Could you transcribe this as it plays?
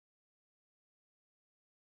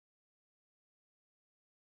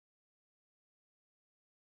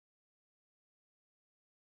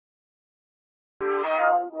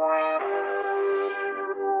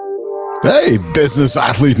Hey, Business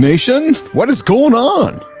Athlete Nation, what is going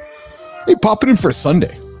on? Hey, popping in for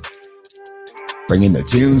Sunday. Bring in the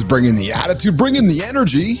tunes, bring in the attitude, bring in the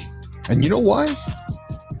energy. And you know why?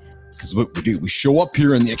 Because what we do, we show up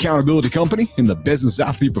here in the accountability company, in the Business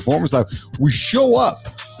Athlete Performance Lab. We show up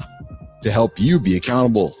to help you be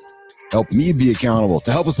accountable, help me be accountable,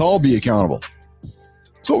 to help us all be accountable.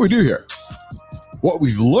 That's what we do here. What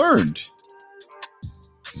we've learned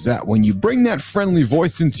is that when you bring that friendly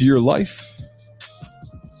voice into your life,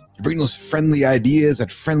 you bring those friendly ideas, that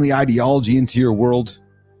friendly ideology into your world,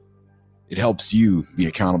 it helps you be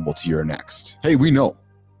accountable to your next. Hey, we know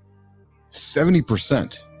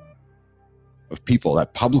 70% of people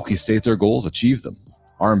that publicly state their goals achieve them.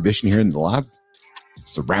 Our ambition here in the lab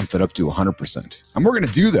is to ramp that up to 100%. And we're going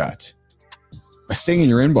to do that by staying in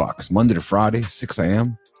your inbox Monday to Friday, 6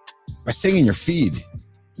 a.m., by staying in your feed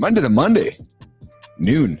Monday to Monday,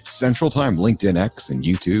 noon Central Time, LinkedIn, X, and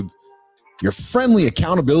YouTube. Your friendly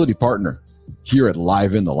accountability partner here at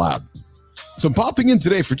Live in the Lab. So I'm popping in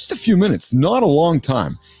today for just a few minutes, not a long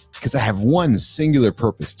time, because I have one singular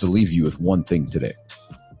purpose to leave you with one thing today.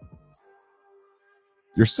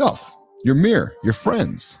 Yourself, your mirror, your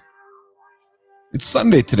friends. It's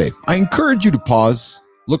Sunday today. I encourage you to pause,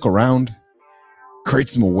 look around, create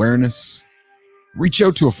some awareness, reach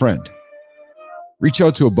out to a friend, reach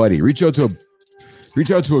out to a buddy, reach out to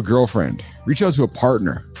a girlfriend, reach out to a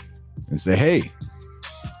partner and say, hey,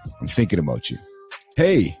 I'm thinking about you.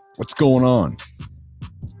 Hey, what's going on?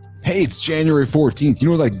 Hey, it's January 14th. You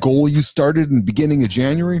know that goal you started in the beginning of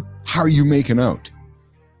January? How are you making out?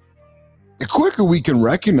 The quicker we can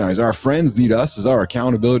recognize our friends need us as our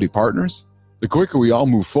accountability partners, the quicker we all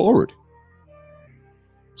move forward.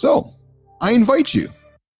 So, I invite you.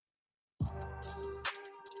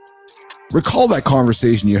 Recall that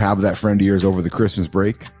conversation you have with that friend of yours over the Christmas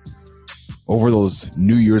break, over those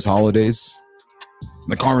New Year's holidays,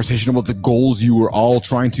 the conversation about the goals you were all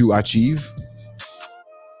trying to achieve,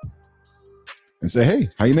 and say, hey,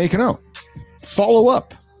 how you making out? Follow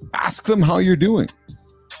up. Ask them how you're doing.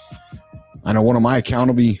 I know one of my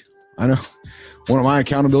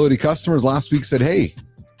accountability customers last week said, hey,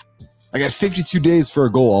 I got 52 days for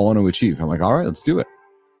a goal I want to achieve. I'm like, all right, let's do it.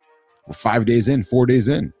 We're 5 days in, 4 days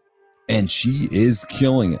in. And she is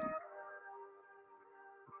killing it.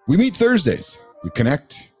 We meet Thursdays. We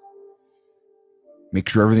connect. Make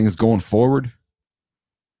sure everything is going forward.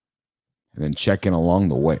 And then check in along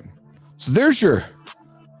the way. So there's your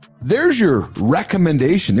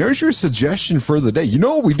recommendation. There's your suggestion for the day. You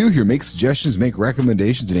know what we do here? Make suggestions, make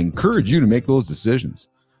recommendations, and encourage you to make those decisions.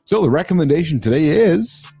 So the recommendation today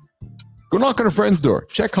is go knock on a friend's door.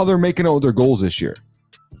 Check how they're making out with their goals this year.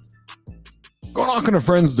 Go knock on a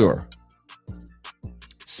friend's door.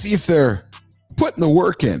 See if they're putting the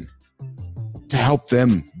work in to help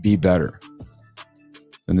them be better.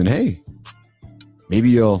 And then, hey, maybe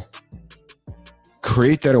you'll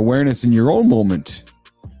create that awareness in your own moment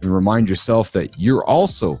and remind yourself that you're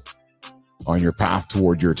also on your path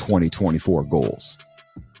toward your 2024 goals.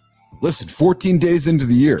 Listen, 14 days into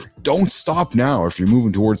the year, don't stop now if you're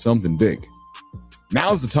moving towards something big.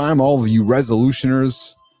 Now's the time, all of you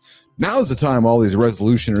resolutioners. Now's the time all these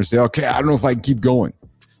resolutioners say, okay, I don't know if I can keep going.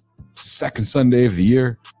 Second Sunday of the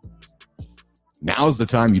year. Now's the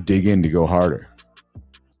time you dig in to go harder.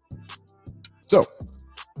 So,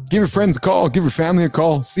 give your friends a call, give your family a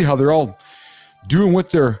call, see how they're all doing with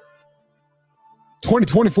their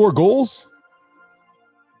 2024 goals.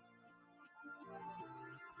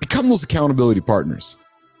 Become those accountability partners.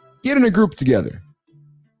 Get in a group together.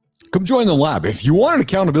 Come join the lab. If you want an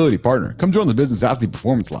accountability partner, come join the Business Athlete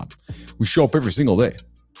Performance Lab. We show up every single day.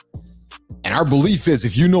 And our belief is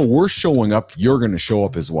if you know we're showing up, you're going to show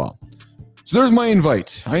up as well. So there's my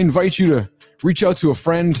invite. I invite you to reach out to a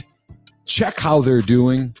friend, check how they're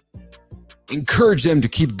doing, encourage them to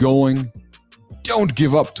keep going. Don't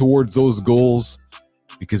give up towards those goals,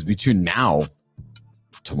 because between now,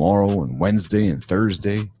 tomorrow, and Wednesday and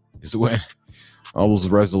Thursday is when all those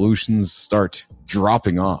resolutions start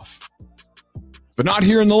dropping off. But not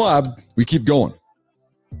here in the lab. We keep going.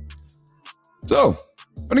 So,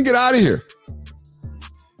 I'm going to get out of here.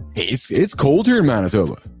 Hey, it's cold here in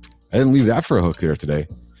Manitoba. I didn't leave that for a hook there today.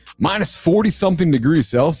 Minus 40-something degrees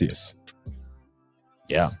Celsius.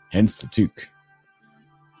 Yeah, hence the toque.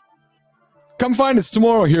 Come find us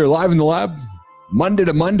tomorrow here live in the lab, Monday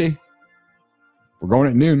to Monday. We're going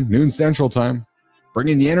at noon Central Time.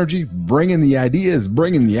 Bringing the energy, bringing the ideas,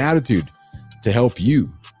 bringing the attitude to help you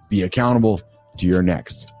be accountable to your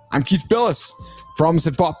next. I'm Keith Billis. Promise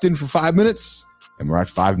had popped in for 5 minutes, and we're at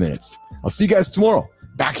 5 minutes. I'll see you guys tomorrow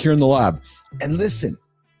back here in the lab. And listen,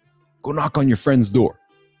 Go knock on your friend's door.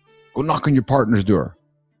 Go knock on your partner's door.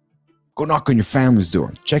 Go knock on your family's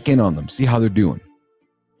door. Check in on them. See how they're doing.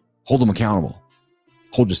 Hold them accountable.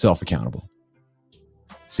 Hold yourself accountable.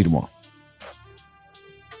 See you tomorrow.